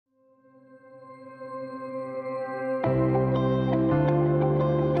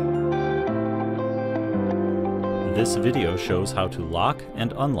This video shows how to lock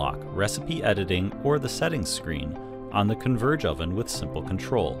and unlock recipe editing or the settings screen on the Converge Oven with simple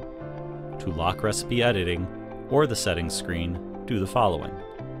control. To lock recipe editing or the settings screen, do the following.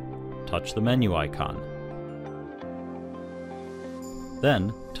 Touch the menu icon.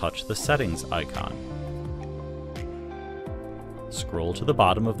 Then touch the settings icon. Scroll to the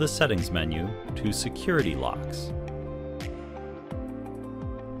bottom of the settings menu to Security Locks.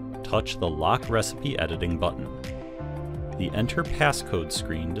 Touch the Lock Recipe Editing button. The Enter Passcode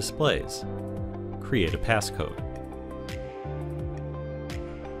screen displays. Create a passcode.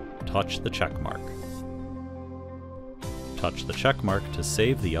 Touch the check mark. Touch the check mark to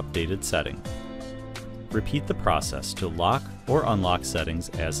save the updated setting. Repeat the process to lock or unlock settings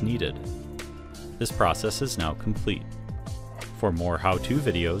as needed. This process is now complete. For more how-to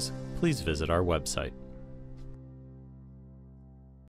videos, please visit our website.